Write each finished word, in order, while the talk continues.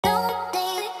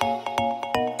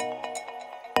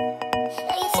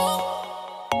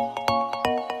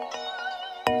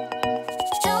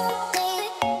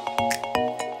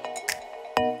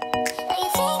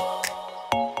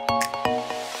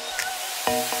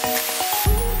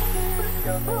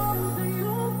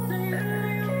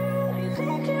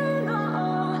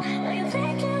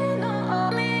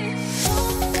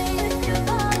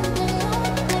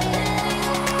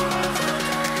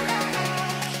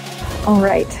All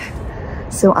right,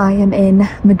 so I am in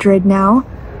Madrid now.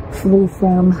 Flew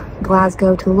from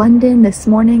Glasgow to London this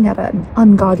morning at an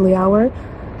ungodly hour.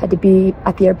 Had to be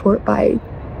at the airport by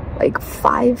like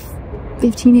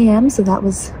 5:15 a.m. so that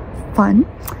was fun.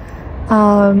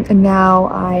 And now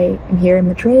I am here in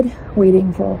Madrid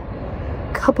waiting for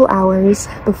a couple hours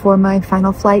before my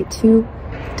final flight to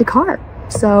Dakar.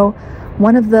 So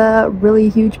one of the really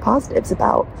huge positives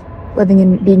about living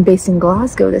and being based in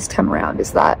Glasgow this time around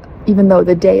is that even though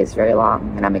the day is very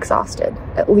long and I'm exhausted,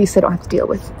 at least I don't have to deal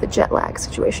with the jet lag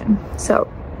situation. So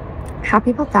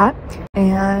happy about that.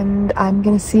 And I'm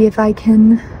gonna see if I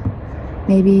can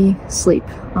maybe sleep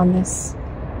on this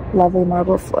lovely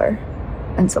marble floor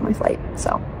until my flight.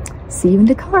 So see you in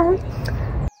Dakar.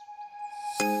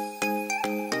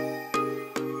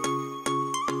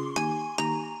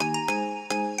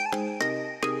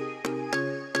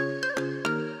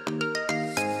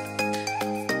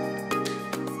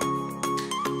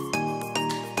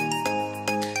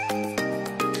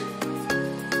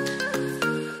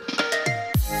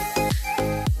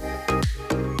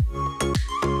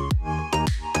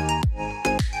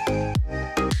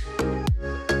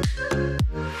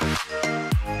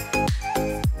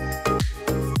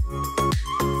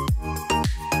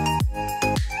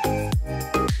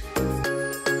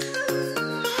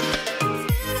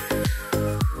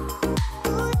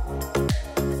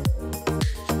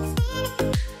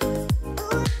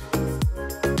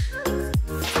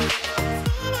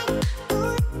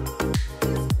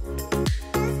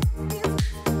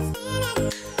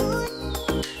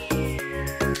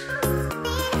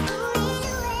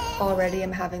 Already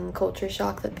I'm having culture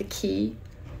shock that the key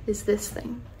is this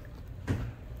thing.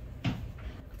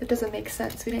 That doesn't make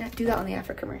sense. We didn't have to do that on the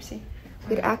Africa Mercy.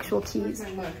 We had actual keys.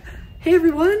 Hey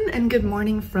everyone, and good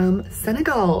morning from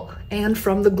Senegal and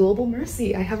from the Global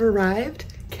Mercy. I have arrived.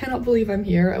 Cannot believe I'm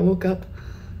here. I woke up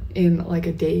in like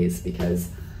a daze because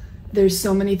there's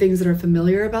so many things that are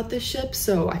familiar about this ship.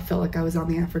 So I felt like I was on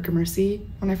the Africa Mercy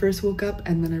when I first woke up,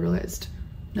 and then I realized,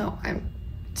 no, I'm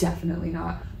definitely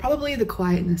not. Probably the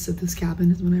quietness of this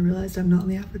cabin is when I realized I'm not on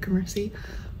the Africa Mercy.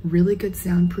 Really good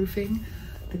soundproofing.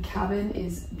 The cabin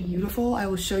is beautiful. I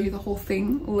will show you the whole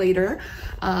thing later.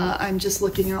 I'm just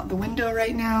looking out the window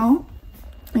right now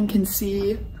and can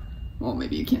see, well,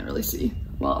 maybe you can't really see.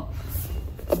 Well,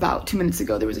 about 2 minutes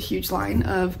ago, there was a huge line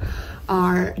of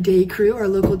our day crew, our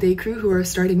local day crew, who are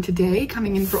starting today,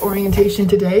 coming in for orientation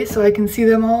today. So I can see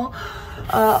them all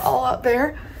out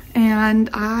there. And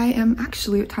I am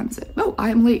actually, what time is it? Oh, I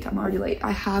am late. I'm already late.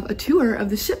 I have a tour of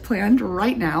the ship planned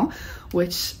right now,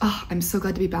 which I'm so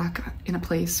glad to be back in a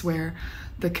place where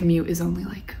the commute is only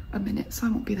like a minute, so I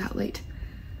won't be that late.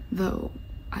 Though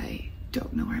I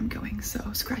don't know where I'm going,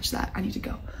 so scratch that. I need to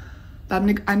go. But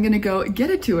I'm gonna go get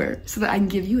a tour so that I can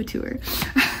give you a tour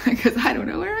because I don't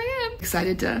know where I am.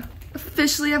 Excited to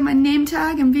officially have my name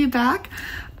tag and be back.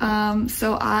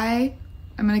 So I'm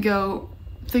gonna go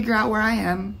figure out where I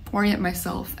am, orient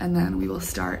myself, and then we will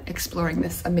start exploring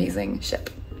this amazing ship.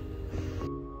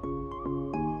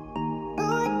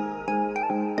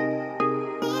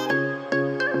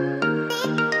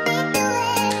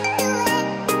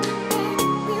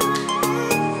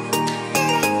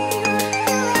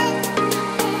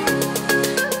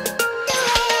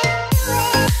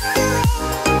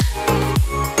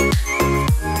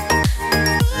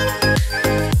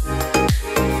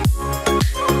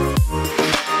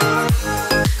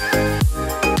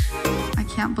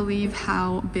 Believe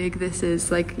how big this is.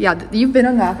 Like, yeah, you've been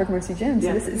on the Africa Mercy gym, so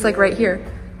yeah. It's like right here.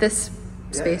 This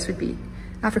space would be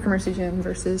Africa Mercy gym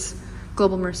versus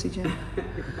Global Mercy gym.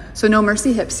 So no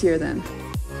Mercy hips here then.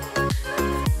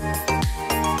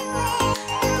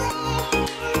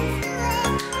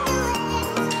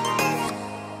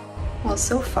 Well,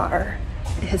 so far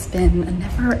it has been a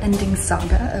never-ending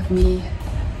saga of me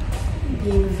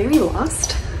being very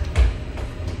lost.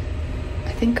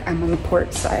 I think I'm on the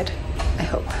port side. I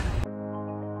hope.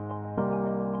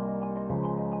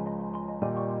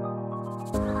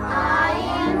 I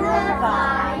am the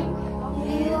vine,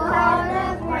 you are the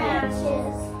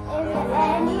branches. If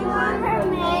anyone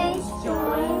remains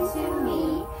joined to me,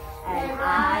 and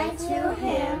I to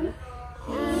him,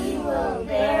 he will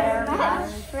bear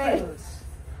much fruit.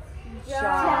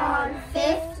 John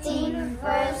 15,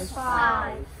 verse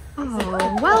 5.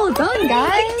 Oh, well done,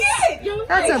 guys.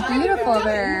 That's a beautiful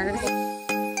verse.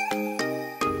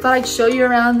 Thought I'd show you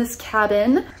around this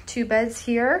cabin. 2 beds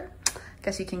here.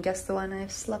 Guess you can guess the one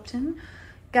I've slept in.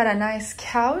 Got a nice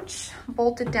couch,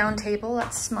 bolted down table,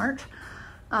 that's smart.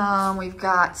 We've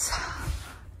got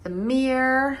the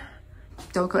mirror.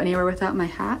 Don't go anywhere without my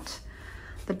hat.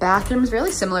 The bathroom is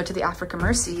really similar to the Africa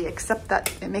Mercy, except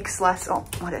that it makes less, oh,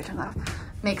 why did I turn that off?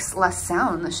 Makes less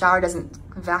sound. The shower doesn't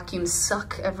vacuum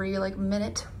suck every like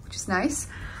minute, which is nice.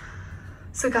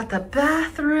 So got the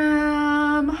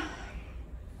bathroom,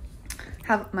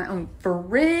 have my own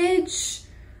fridge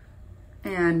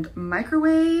and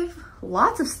microwave,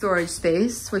 lots of storage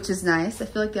space, which is nice. I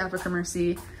feel like the Africa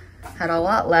Mercy had a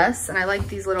lot less, and I like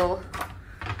these little,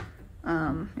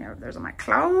 yeah, there's all my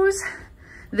clothes.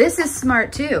 This is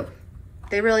smart too.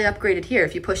 They really upgraded here.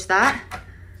 If you push that,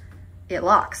 it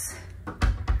locks.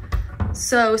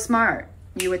 So smart.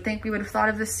 You would think we would have thought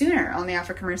of this sooner on the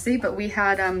Africa Mercy, but we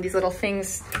had these little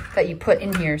things that you put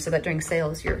in here so that during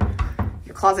sales your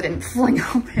closet didn't fling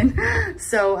open.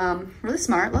 So really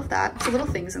smart, love that. It's the little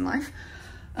things in life.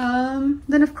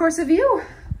 Then of course a view.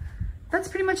 That's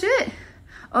pretty much it.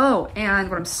 Oh, and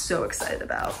what I'm so excited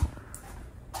about,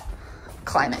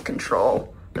 climate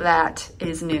control. That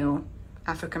is new.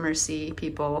 Africa Mercy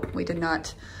people, we did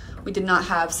not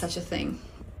have such a thing.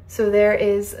 So there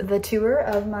is the tour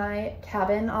of my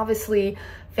cabin. Obviously,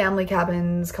 family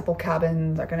cabins, couple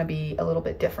cabins are gonna be a little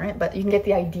bit different, but you can get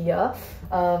the idea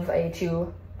of a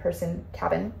 2-person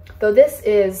cabin. Though this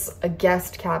is a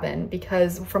guest cabin,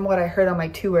 because from what I heard on my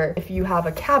tour, if you have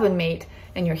a cabin mate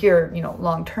and you're here, you know,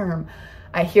 long term,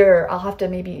 I'll have to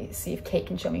maybe see if Kate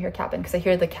can show me her cabin, because I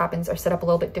hear the cabins are set up a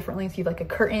little bit differently. So you have like a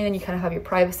curtain and you kind of have your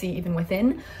privacy even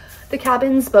within the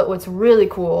cabins. But what's really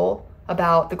cool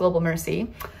about the Global Mercy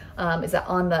is that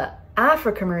on the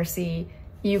Africa Mercy,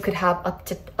 you could have up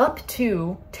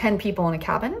to 10 people in a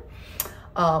cabin,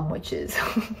 which is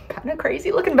kind of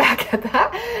crazy looking back at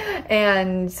that.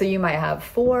 And so you might have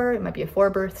 4, it might be a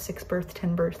 4-berth, 6-berth,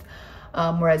 10-berth.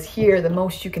 Whereas here, the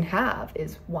most you can have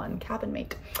is 1 cabin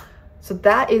mate. So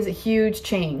that is a huge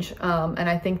change. And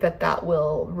I think that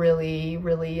will really,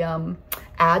 really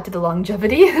add to the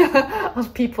longevity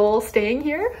of people staying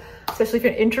here, especially if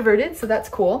you're introverted, so that's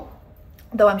cool.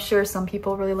 Though I'm sure some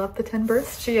people really love the 10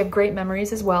 berths. So you have great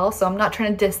memories as well. So I'm not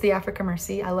trying to diss the Africa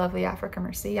Mercy. I love the Africa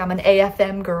Mercy. I'm an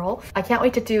AFM girl. I can't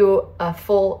wait to do a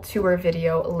full tour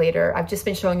video later. I've just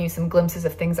been showing you some glimpses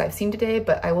of things I've seen today,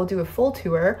 but I will do a full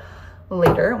tour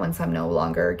later once I'm no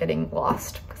longer getting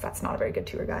lost, because that's not a very good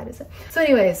tour guide, is it? So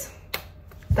anyways,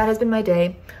 that has been my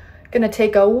day. Gonna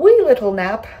take a wee little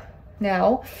nap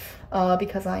now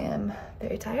because I am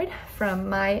very tired from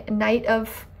my night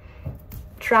of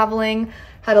traveling.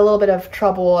 Had a little bit of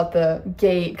trouble at the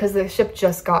gate because the ship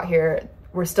just got here.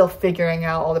 We're still figuring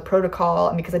out all the protocol,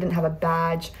 and because I didn't have a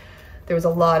badge, there was a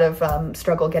lot of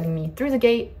struggle getting me through the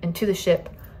gate and to the ship.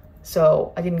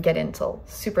 So I didn't get in till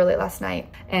super late last night,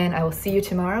 and I will see you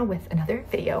tomorrow with another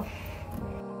video.